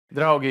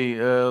Draugi,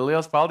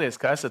 liels paldies,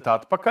 ka esat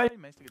atpakaļ.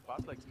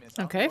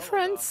 Okay,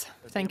 friends,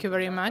 thank you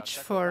very much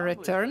for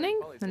returning.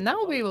 And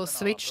now we will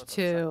switch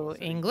to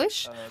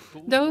English.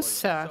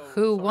 Those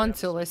who want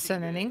to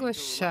listen in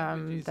English,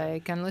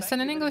 they can listen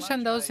in English,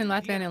 and those in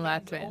Latvian in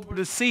Latvian.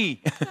 The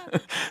sea.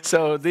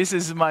 So this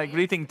is my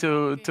greeting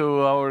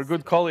to our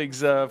good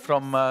colleagues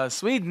from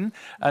Sweden.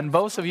 And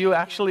both of you,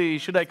 actually,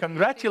 should I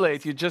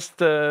congratulate you,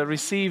 just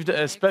received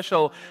a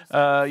special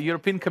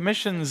European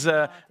Commission's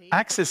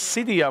Access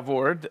City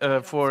Award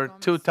for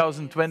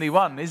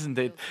 2021, isn't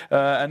it?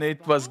 And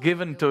it was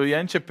given to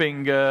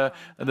Jönköping,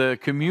 the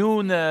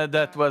commune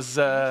that was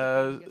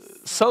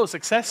so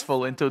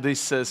successful into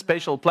this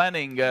spatial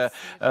planning.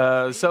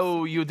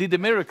 So you did a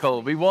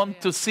miracle. We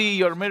want to see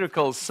your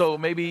miracles, so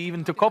maybe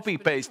even to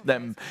copy-paste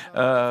them.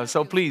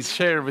 So please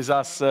share with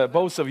us,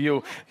 both of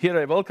you. Here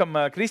I welcome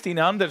KRISTINE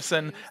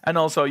Anderessen and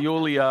also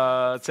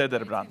Julia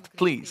CEDERBRANT.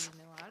 Please.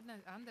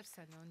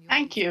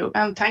 Thank you,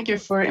 and thank you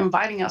for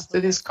inviting us to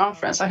this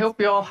conference. I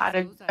hope you all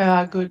had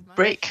a good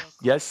break.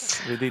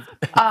 Yes, we did.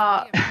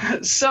 Last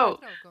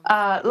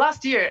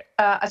year,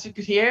 as you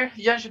could hear,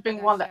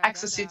 Jönköping won the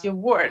Access City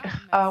Award,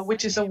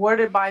 which is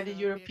awarded by the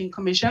European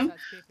Commission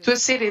to a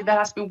city that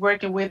has been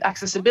working with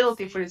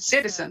accessibility for its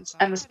citizens,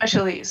 and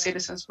especially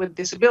citizens with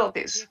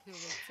disabilities.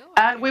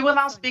 And we will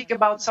now speak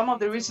about some of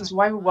the reasons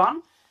why we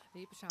won,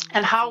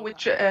 and how we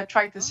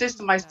try to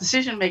systemize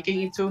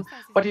decision-making into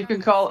what you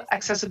can call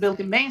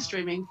accessibility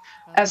mainstreaming,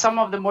 and some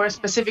of the more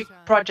specific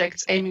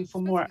projects aiming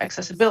for more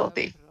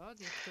accessibility.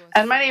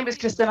 And my name is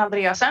KRISTINE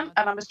Andreassen,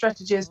 and I'm a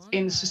strategist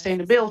in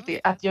sustainability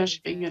at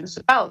Jönköping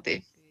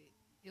Municipality.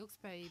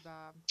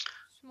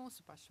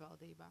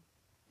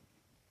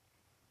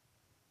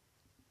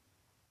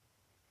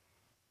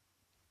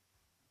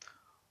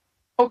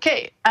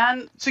 Okay,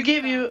 and to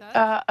give you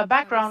a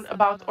background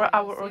about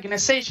our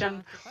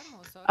organization,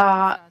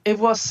 it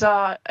was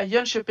a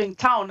Jönköping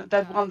town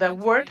that won the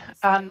award,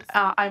 and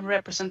I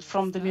represent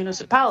from the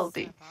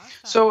municipality.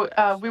 So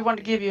we want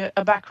to give you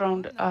a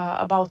background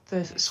about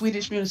the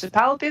Swedish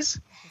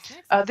municipalities.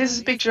 This is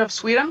a picture of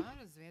Sweden,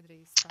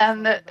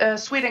 and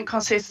Sweden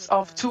consists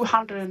of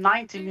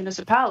 290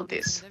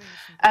 municipalities.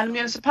 And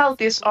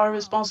municipalities are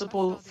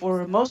responsible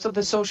for most of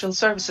the social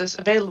services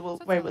available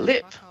where we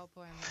live.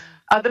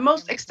 The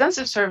most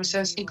extensive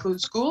services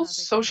include schools,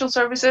 social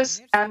services,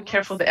 and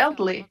care for the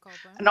elderly,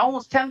 and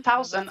almost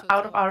 10,000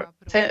 out of our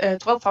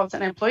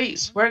 12,000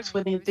 employees works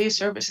within these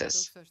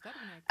services.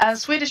 And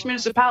Swedish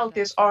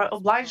municipalities are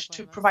obliged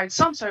to provide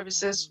some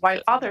services,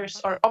 while others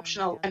are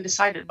optional and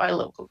decided by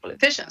local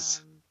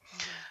politicians.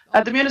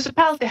 The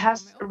municipality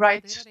has the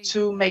right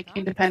to make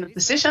independent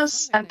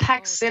decisions and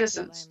tax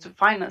citizens to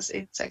finance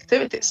its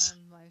activities.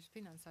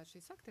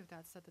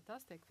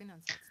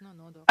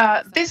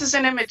 This is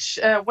an image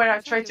where I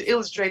try to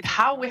illustrate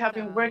how we have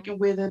been working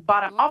with a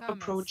bottom-up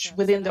approach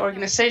within the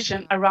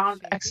organization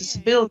around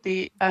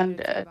accessibility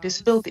and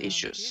disability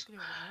issues.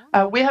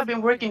 We have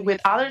been working with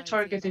other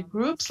targeted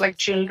groups like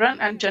children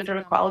and gender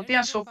equality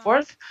and so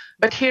forth,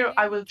 but here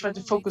I will try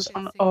to focus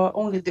on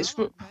only this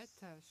group.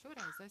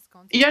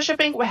 In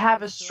Jönköping, we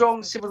have a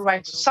strong civil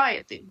rights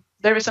society.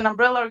 There is an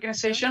umbrella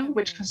organization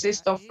which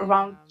consists of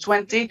around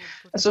 20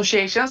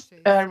 associations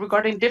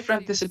regarding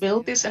different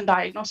disabilities and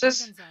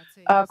diagnoses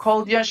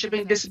called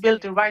Jönköping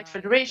Disability Rights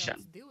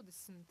Federation.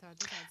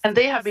 And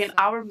they have been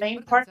our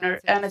main partner,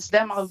 and it's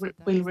them I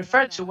will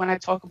refer to when I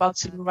talk about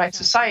civil rights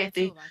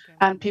society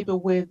and people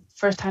with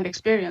first-hand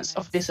experience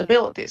of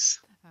disabilities.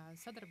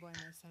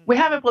 We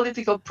have a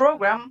political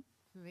program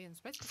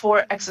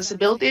for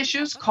accessibility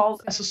issues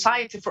called A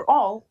Society for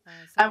All.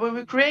 And when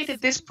we created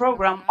this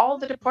program, all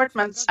the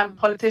departments and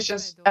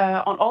politicians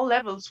on all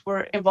levels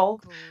were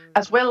involved,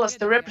 as well as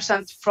the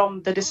representatives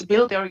from the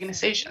disability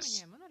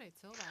organizations.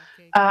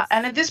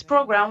 And in this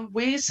program,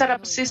 we set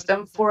up a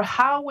system for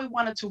how we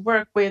wanted to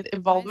work with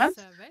involvement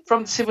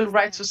from civil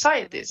rights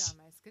societies.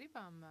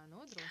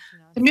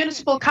 The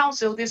Municipal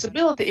Council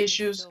disability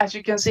issues, as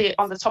you can see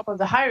on the top of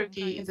the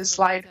hierarchy in this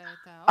slide,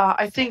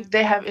 I think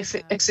they have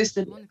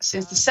existed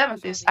since the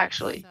 70s,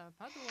 actually.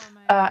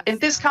 In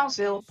this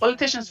council,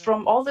 politicians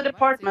from all the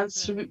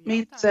departments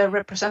meet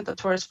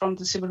representatives from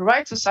the civil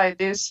rights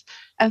societies,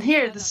 and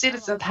here the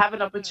citizens have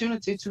an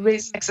opportunity to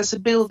raise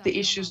accessibility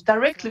issues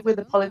directly with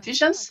the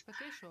politicians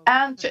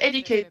and to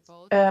educate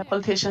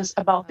politicians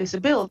about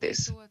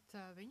disabilities.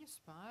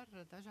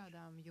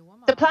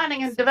 The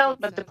Planning and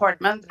Development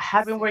Department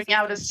have been working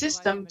out a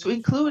system to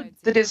include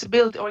the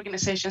disability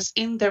organizations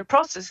in their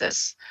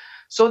processes.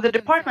 So the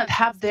department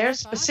have their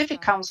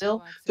specific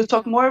council to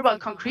talk more about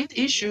concrete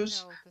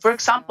issues, for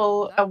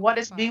example, what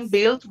is being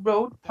built,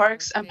 road,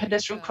 parks, and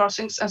pedestrian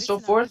crossings, and so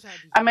forth.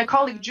 And my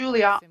colleague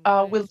Julia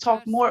will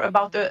talk more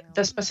about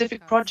the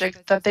specific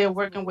project that they are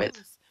working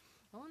with.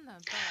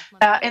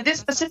 In this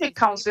specific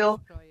council,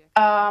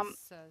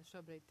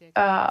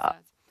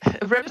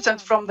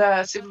 representatives from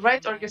the civil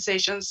rights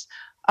organizations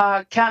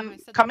can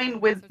come in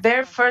with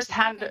their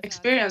first-hand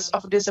experience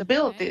of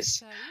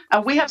disabilities.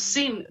 And we have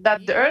seen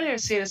that the earlier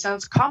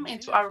citizens come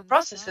into our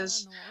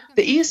processes,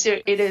 the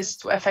easier it is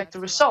to affect the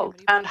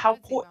result, and how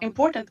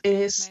important it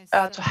is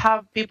to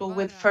have people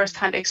with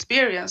first-hand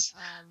experience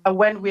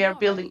when we are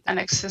building an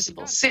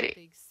accessible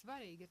city.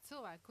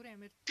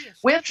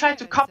 We have tried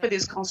to copy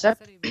this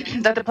concept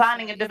that the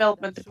planning and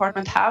development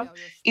department have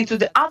into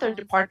the other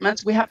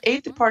departments. We have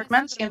 8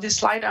 departments in this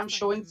slide I'm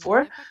showing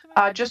for,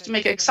 just to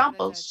make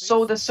examples.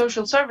 So the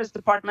social service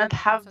department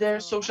have their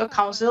social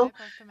council,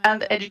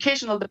 and the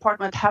educational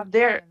department have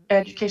their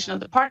educational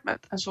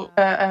department, and so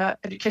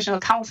educational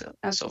council,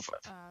 and so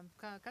forth.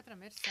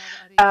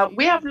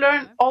 We have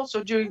learned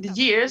also during the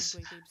years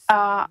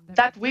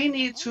that we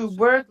need to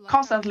work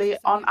constantly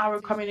on our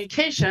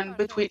communication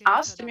between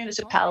us, the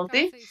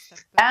municipality,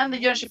 and the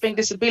Jönköping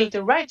Disability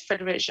Rights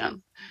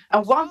Federation.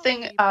 And one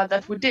thing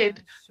that we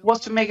did was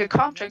to make a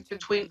contract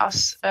between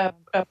us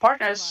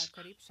partners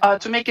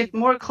to make it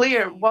more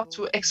clear what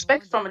to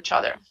expect from each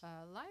other.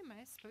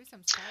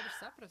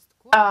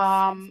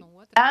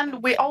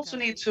 And we also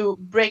need to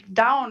break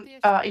down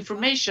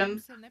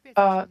information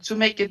to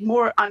make it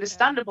more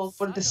understandable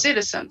for the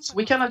citizens.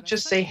 We cannot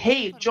just say,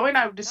 hey, join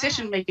our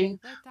decision making.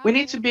 We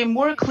need to be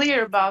more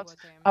clear about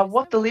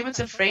what the limits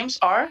and frames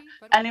are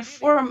and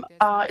inform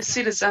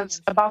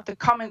citizens about the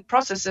coming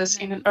processes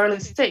in an early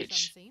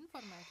stage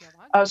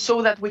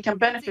so that we can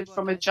benefit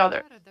from each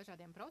other.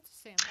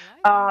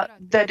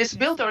 The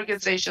disability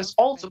organizations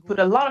also put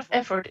a lot of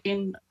effort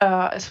in,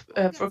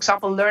 for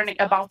example, learning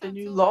about the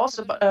new laws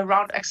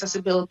around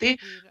accessibility,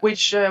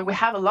 which we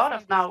have a lot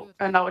of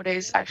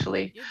nowadays,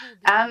 actually.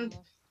 And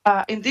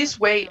in this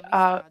way,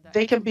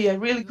 they can be a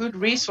really good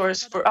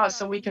resource for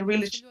us, and we can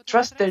really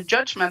trust their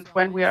judgment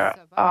when we are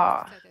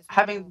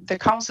having the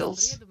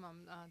councils.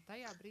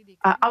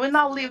 I will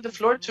now leave the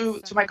floor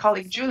to my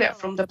colleague Julia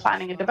from the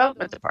Planning and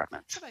Development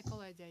Department.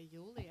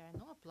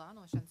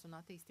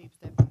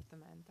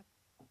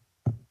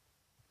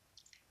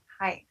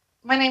 Hi,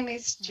 my name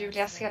is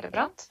Julia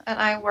CEDERBRANT, and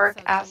I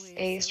work as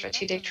a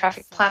strategic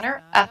traffic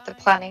planner at the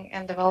Planning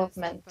and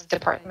Development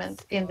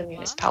Department in the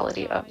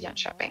municipality of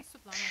Jönköping.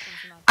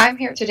 I'm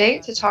here today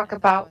to talk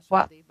about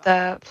what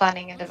the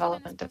Planning and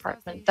Development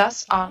Department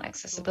does on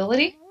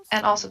accessibility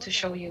and also to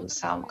show you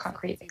some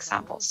concrete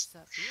examples.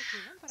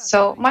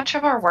 So much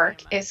of our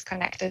work is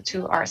connected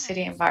to our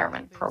city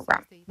environment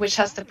program, which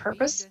has the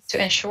purpose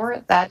to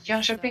ensure that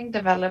Jönköping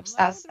develops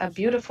as a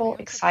beautiful,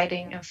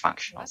 exciting, and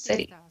functional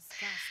city.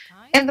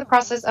 In the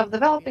process of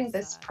developing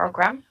this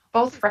program,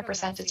 both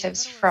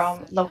representatives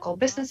from local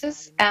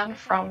businesses and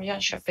from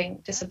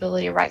Jönköping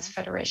Disability Rights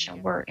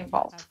Federation were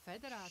involved.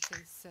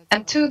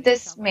 And to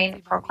this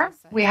main program,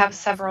 we have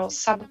several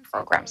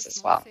sub-programs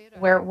as well,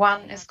 where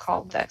one is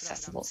called the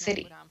Accessible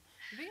City.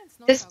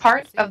 This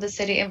part of the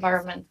city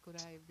environment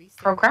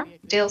program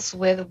deals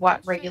with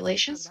what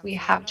regulations we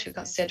have to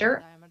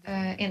consider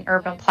in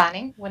urban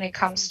planning when it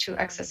comes to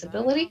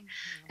accessibility,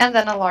 and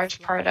then a large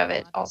part of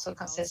it also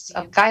consists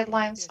of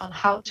guidelines on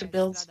how to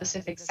build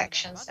specific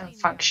sections and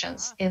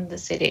functions in the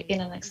city in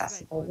an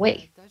accessible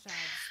way.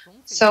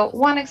 So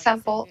one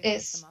example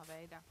is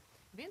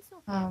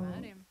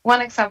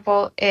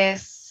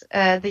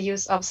the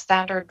use of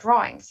standard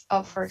drawings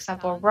of, for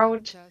example,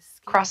 road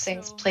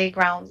crossings,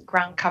 playground,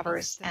 ground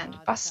covers, and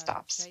bus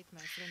stops.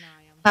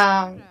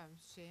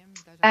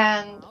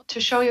 And to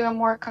show you a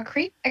more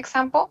concrete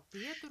example,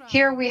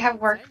 here we have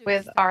worked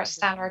with our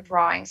standard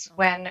drawings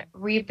when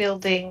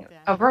rebuilding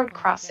a road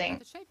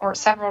crossing or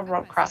several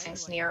road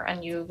crossings near a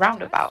new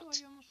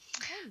roundabout.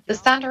 The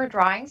standard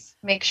drawings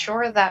make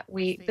sure that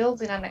we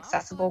build in an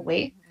accessible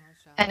way,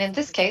 and in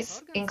this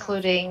case,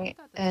 including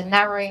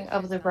narrowing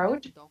of the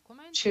road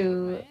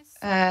to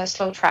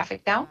slow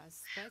traffic down.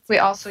 We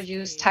also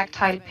use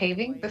tactile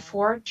paving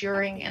before,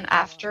 during, and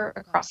after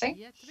a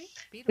crossing.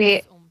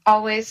 We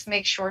always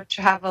make sure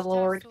to have a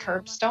lowered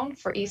curbstone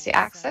for easy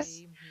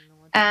access,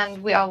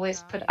 and we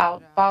always put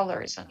out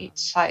bollards on each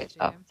side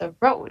of the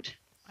road.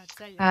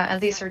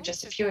 And these are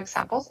just a few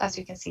examples. As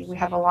you can see, we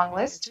have a long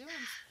list.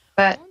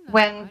 But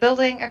when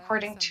building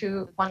according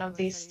to one of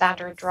these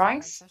standard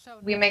drawings,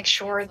 we make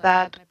sure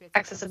that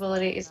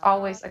accessibility is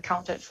always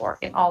accounted for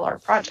in all our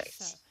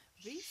projects.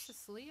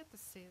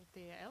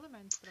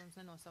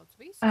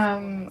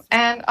 And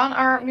on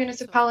our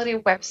municipality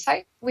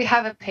website, we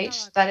have a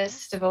page that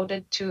is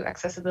devoted to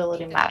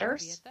accessibility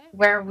matters,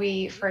 where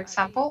we, for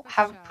example,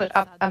 have put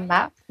up a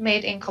map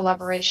made in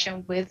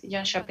collaboration with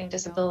Jönköping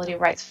Disability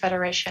Rights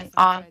Federation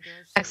on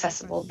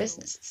accessible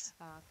businesses.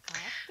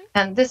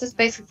 And this is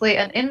basically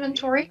an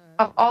inventory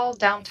of all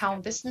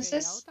downtown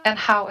businesses and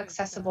how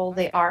accessible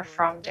they are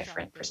from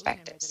different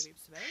perspectives.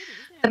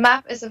 The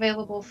map is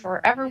available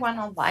for everyone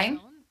online,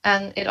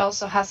 and it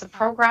also has a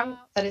program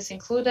that is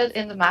included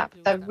in the map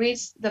that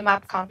reads the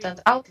map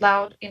content out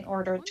loud in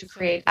order to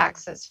create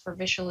access for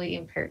visually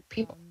impaired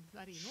people.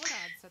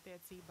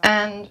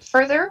 And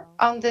further,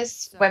 on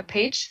this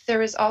webpage,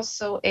 there is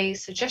also a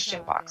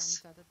suggestion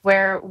box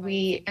where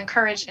we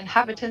encourage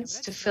inhabitants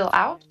to fill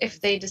out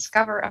if they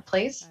discover a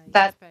place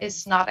that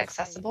is not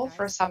accessible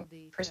for some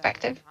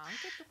perspective.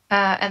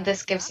 And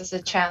this gives us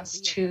a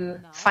chance to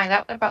find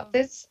out about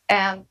this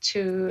and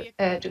to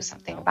do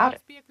something about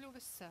it.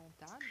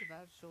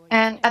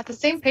 And at the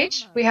same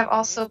page, we have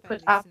also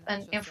put up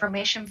an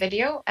information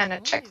video and a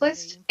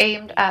checklist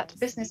aimed at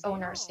business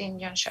owners in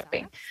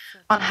Jönköping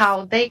on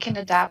how they can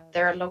adapt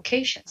their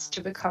locations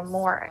to become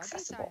more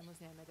accessible.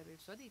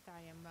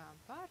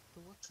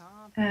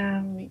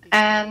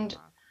 And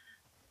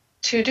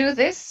to do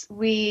this,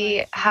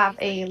 we have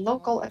a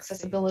local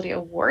accessibility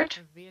award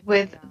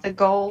with the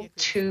goal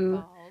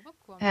to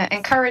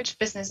encourage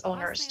business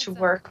owners to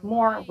work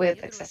more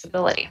with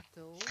accessibility.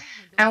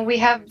 And we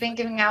have been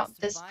giving out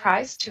this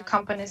prize to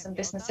companies and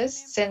businesses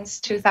since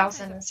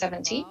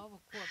 2017.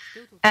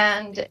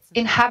 And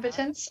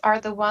inhabitants are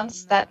the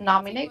ones that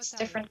nominate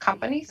different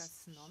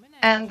companies.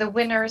 And the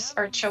winners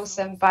are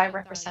chosen by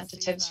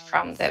representatives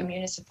from the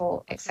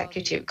Municipal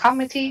Executive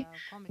Committee,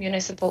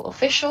 municipal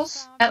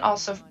officials, and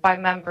also by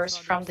members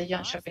from the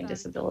Jönköping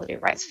Disability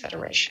Rights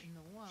Federation.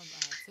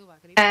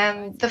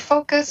 And the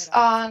focus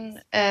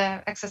on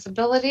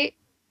accessibility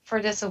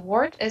for this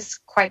award is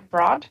quite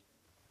broad.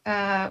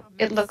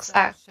 It looks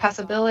at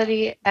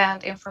passability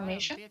and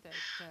information,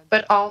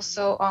 but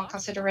also on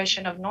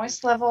consideration of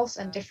noise levels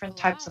and different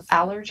types of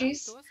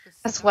allergies,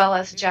 as well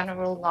as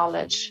general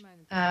knowledge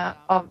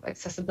of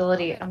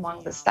accessibility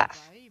among the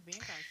staff.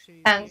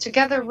 And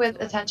together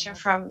with attention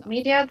from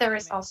media, there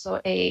is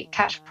also a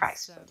cash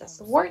prize for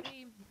this award.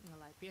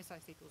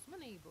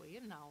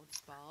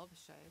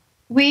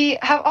 We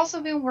have also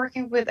been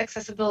working with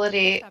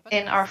accessibility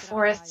in our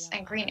forests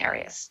and green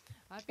areas.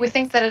 We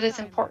think that it is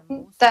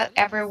important that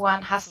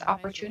everyone has the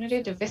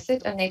opportunity to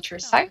visit a nature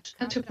site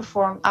and to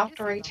perform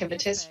outdoor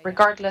activities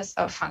regardless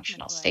of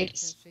functional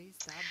status.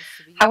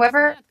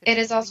 However, it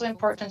is also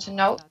important to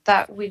note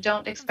that we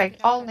don't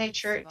expect all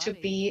nature to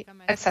be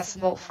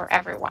accessible for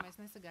everyone.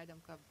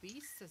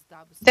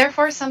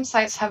 Therefore, some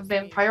sites have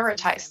been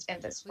prioritized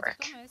in this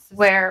work,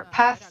 where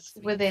paths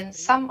within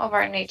some of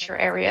our nature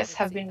areas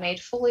have been made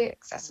fully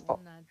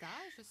accessible.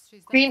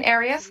 Green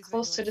areas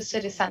close to the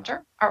city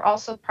center are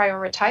also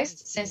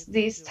prioritized since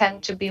these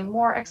tend to be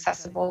more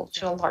accessible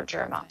to a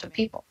larger amount of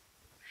people.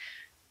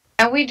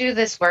 And we do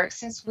this work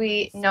since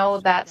we know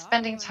that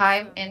spending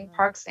time in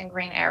parks and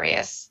green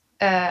areas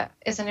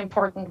is an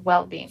important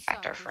well-being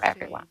factor for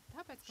everyone.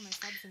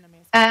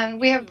 And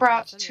we have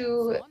brought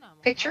two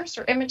pictures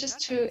or images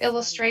to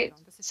illustrate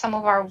some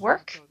of our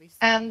work.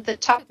 And the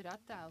top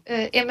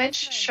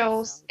image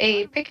shows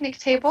a picnic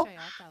table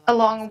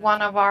along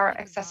one of our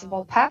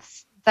accessible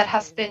paths that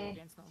has been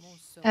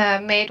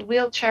made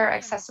wheelchair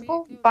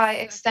accessible by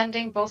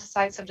extending both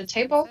sides of the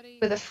table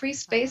with a free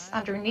space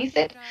underneath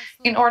it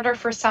in order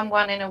for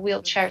someone in a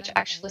wheelchair to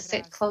actually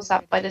sit close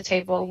up by the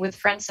table with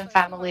friends and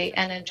family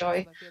and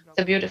enjoy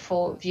the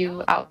beautiful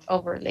view out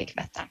over Lake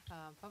Vättern.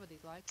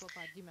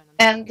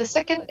 And the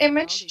second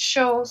image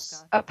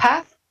shows a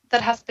path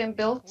that has been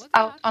built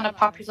out on a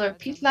popular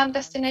peatland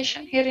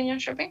destination here in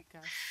Jönköping.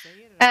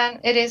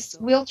 And it is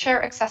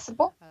wheelchair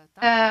accessible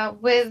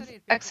with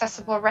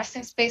accessible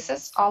resting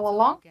spaces all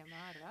along.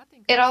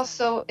 It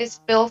also is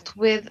built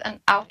with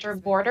an outer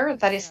border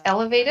that is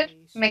elevated,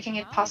 making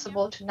it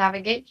possible to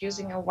navigate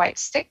using a white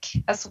stick,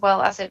 as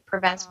well as it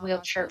prevents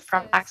wheelchair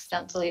from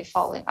accidentally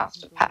falling off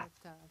the path.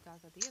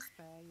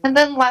 And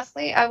then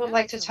lastly, I would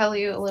like to tell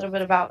you a little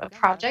bit about a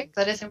project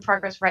that is in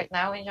progress right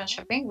now in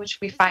Jönköping, which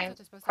we find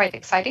quite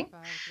exciting.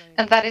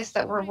 And that is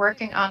that we're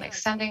working on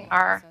extending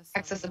our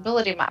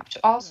accessibility map to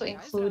also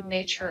include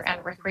nature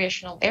and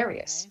recreational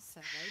areas.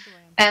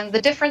 And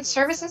the different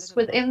services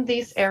within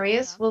these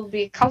areas will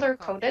be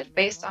color-coded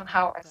based on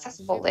how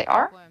accessible they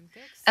are.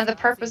 And the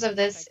purpose of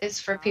this is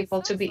for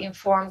people to be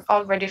informed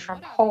already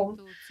from home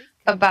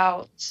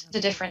about the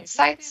different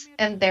sites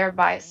and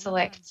thereby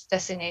select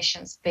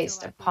destinations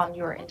based upon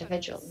your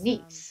individual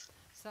needs.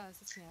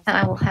 And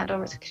I will hand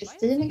over to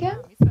KRISTINE again.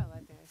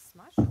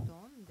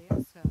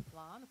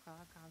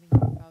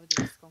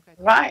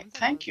 Right,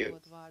 thank you.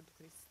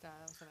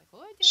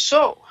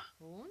 So,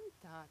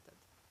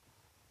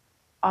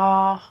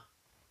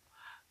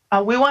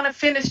 we want to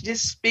finish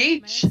this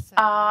speech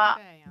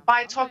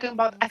by talking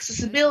about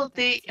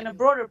accessibility in a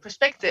broader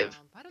perspective.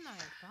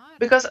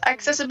 Because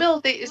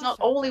accessibility is not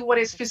only what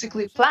is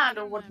physically planned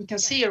or what we can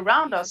see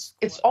around us,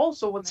 it's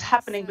also what's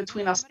happening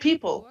between us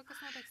people.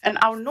 And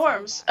our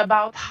norms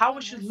about how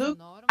we should look,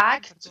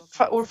 act,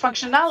 or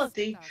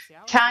functionality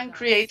can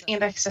create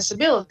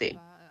inaccessibility.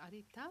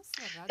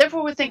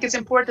 Therefore, we think it's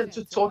important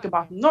to talk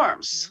about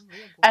norms.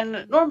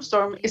 And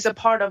Normstorm is a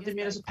part of the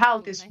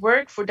municipality's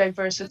work for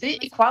diversity,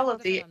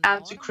 equality,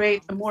 and to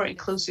create a more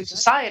inclusive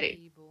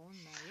society.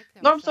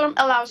 Normstorm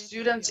allows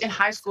students in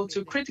high school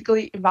to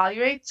critically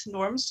evaluate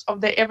norms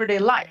of their everyday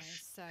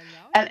life.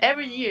 And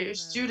every year,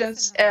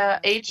 students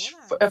aged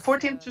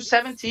 14 to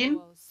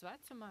 17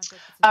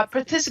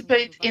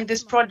 participate in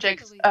this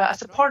project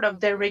as a part of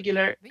their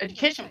regular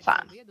education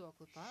plan.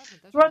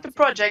 Throughout the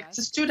project,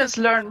 the students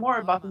learn more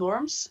about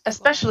norms,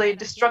 especially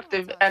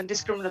destructive and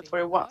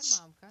discriminatory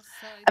ones.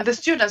 And the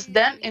students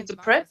then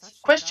interpret,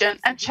 question,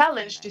 and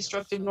challenge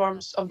destructive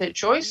norms of their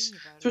choice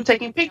through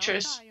taking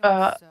pictures,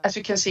 as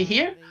you can see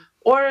here,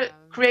 or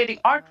creating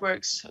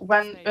artworks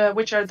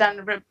which are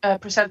then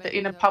presented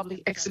in a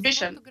public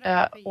exhibition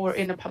or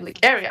in a public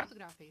area.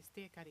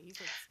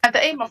 And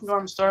the aim of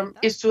Normstorm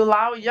is to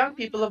allow young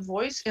people a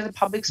voice in the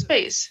public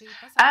space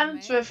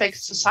and to affect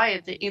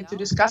society into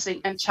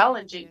discussing and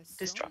challenging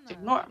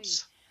destructive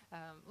norms.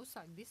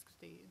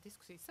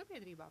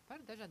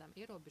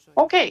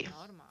 Okay,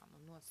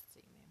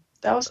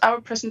 that was our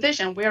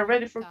presentation. We are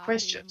ready for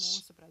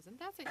questions.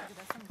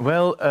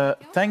 Well,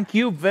 thank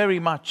you very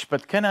much,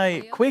 but can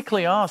I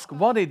quickly ask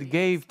what it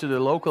gave to the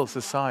local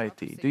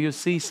society? Do you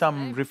see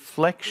some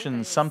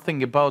reflection,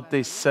 something about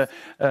this?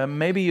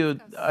 Maybe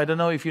I don't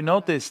know if you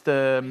noticed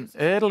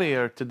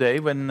earlier today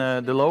when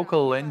the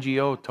local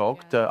NGO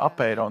talked,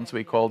 Apérons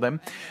we call them,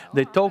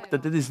 they talked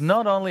that it is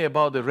not only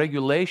about the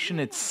regulation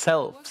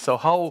itself, so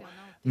how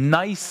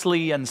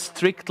nicely and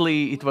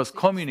strictly it was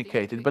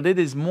communicated, but it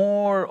is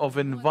more of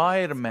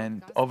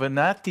environment, of an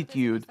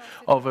attitude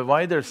of a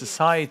wider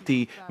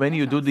society when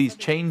you do these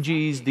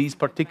changes, these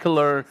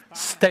particular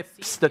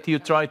steps that you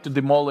try to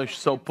demolish,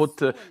 so put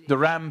the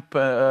ramp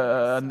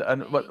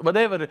and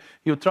whatever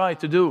you try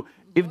to do.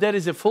 If there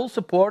is a full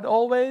support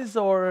always,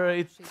 or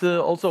it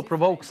also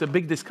provokes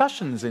big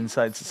discussions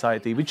inside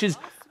society, which is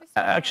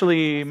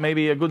actually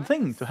maybe a good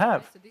thing to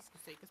have.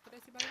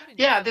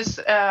 Yeah, this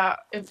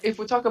if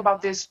we talk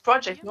about this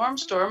project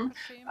Normstorm,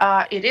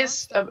 it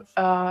is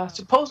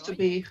supposed to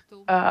be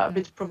a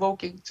bit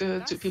provoking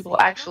to people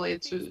actually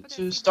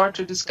to start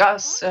to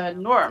discuss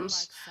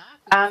norms.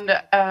 And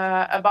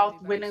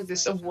about winning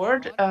this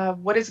award,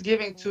 what it's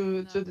giving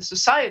to the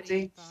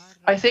society,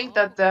 I think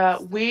that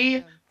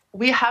we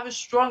have a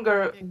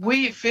stronger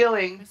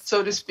feeling,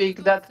 so to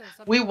speak, that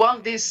we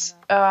won this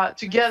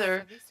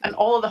together, and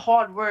all the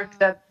hard work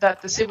that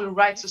the civil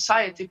rights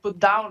society put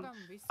down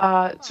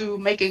to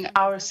making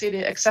our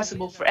city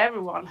accessible for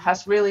everyone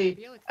has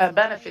really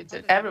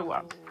benefited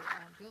everyone.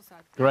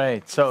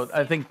 Great. So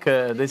I think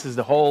this is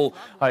the whole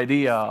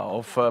idea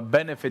of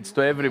benefits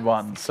to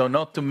everyone. So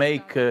not to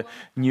make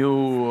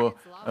new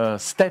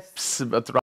steps, but